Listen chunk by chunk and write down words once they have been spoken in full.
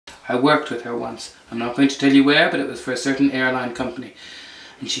I worked with her once. I'm not going to tell you where, but it was for a certain airline company.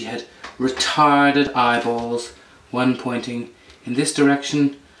 And she had retarded eyeballs, one pointing in this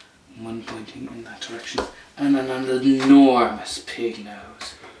direction, one pointing in that direction, and an enormous pig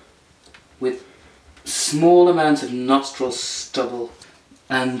nose with small amounts of nostril stubble,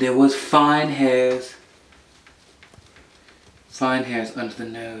 and there was fine hairs under the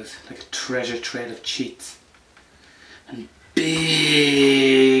nose, like a treasure trail of cheats, and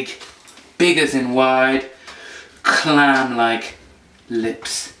big as in wide, clam-like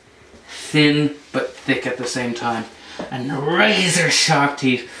lips, thin but thick at the same time, and razor sharp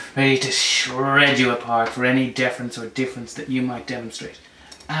teeth ready to shred you apart for any deference or difference that you might demonstrate.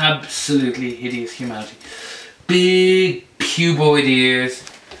 Absolutely hideous humanity. Big puboid ears.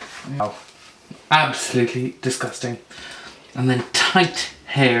 Oh, absolutely disgusting. And then tight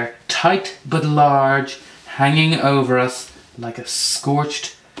hair, tight but large, hanging over us like a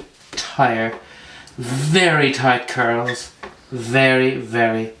scorched tire. Very tight curls. Very,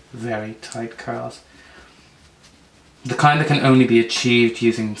 very, very tight curls. The kind that can only be achieved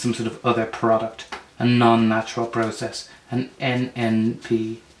using some sort of other product, a non-natural process, an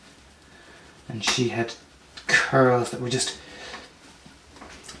NNP. And she had curls that were just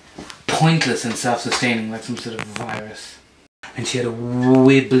pointless and self-sustaining, like some sort of virus. And she had a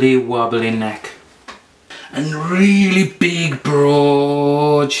wibbly wobbly neck and really big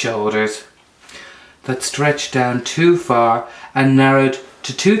broad shoulders that stretched down too far and narrowed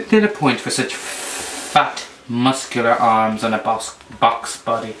to too thin a point for such fat muscular arms on a box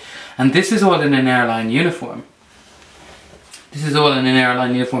body. And this is all in an airline uniform. This is all in an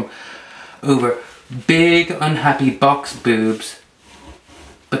airline uniform over big unhappy box boobs,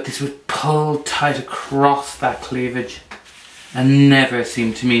 but this was pulled tight across that cleavage and never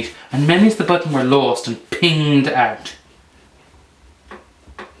seemed to meet, and many's the button were lost and pinged out.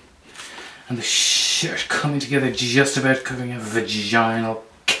 And the shirt coming together just about covering a vaginal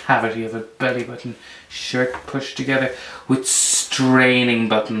cavity of a belly button, shirt pushed together with straining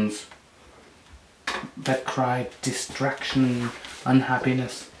buttons that cried distraction and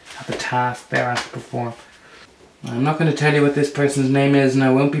unhappiness at the task they're asked to perform. I'm not going to tell you what this person's name is, and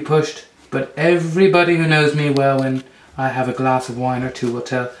I won't be pushed, but everybody who knows me well when I have a glass of wine or two will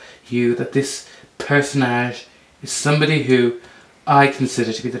tell you that this personage is somebody who I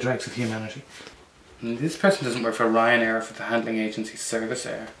consider to be the dregs of humanity. And this person doesn't work for Ryanair or for the handling agency Service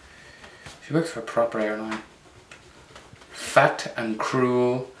Air. She works for a proper airline. Fat and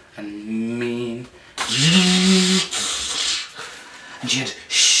cruel and mean. And she had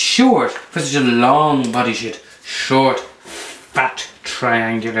short, for such a long body, she had short, fat,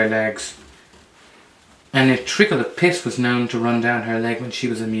 triangular legs. And a trickle of piss was known to run down her leg when she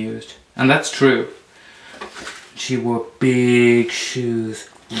was amused. And that's true. She wore big shoes.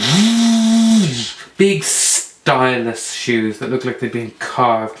 Big stylus shoes that looked like they'd been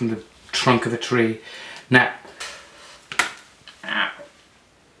carved from the trunk of a tree. Now,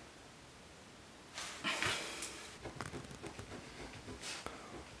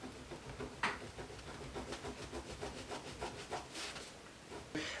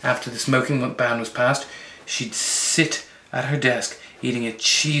 after the smoking ban was passed, she'd sit at her desk eating a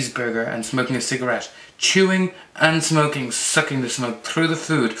cheeseburger and smoking a cigarette, chewing and smoking, sucking the smoke through the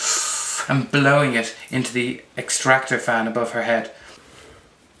food and blowing it into the extractor fan above her head.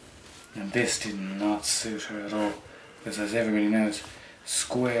 And this did not suit her at all, because as everybody knows,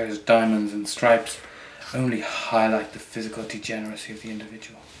 squares, diamonds and stripes only highlight the physical degeneracy of the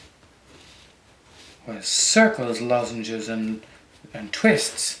individual, whereas circles, lozenges and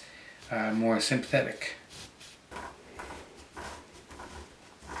twists are more sympathetic.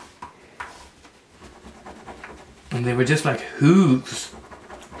 And they were just like hooves.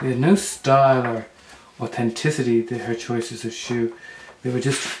 They had no style or authenticity to her choices of shoe. They were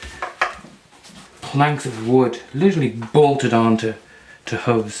just planks of wood, literally bolted onto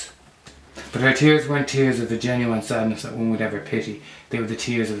hooves. But her tears weren't tears of the genuine sadness that one would ever pity. They were the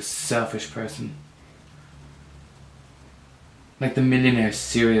tears of a selfish person. Like the millionaire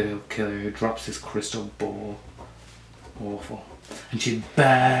serial killer who drops his crystal ball. Awful. And she had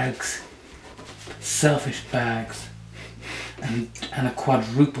bags. Selfish bags. And a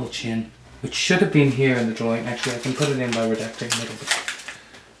quadruple chin. Which should have been here in the drawing. Actually, I can put it in by redacting a little bit.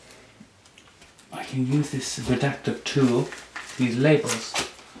 I can use this redactive tool, these labels,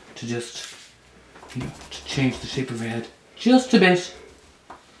 to just, to change the shape of her head just a bit.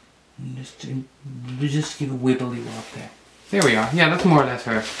 And just give a wibbly wop there. There we are. Yeah, that's more or less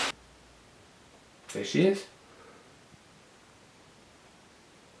her. There she is.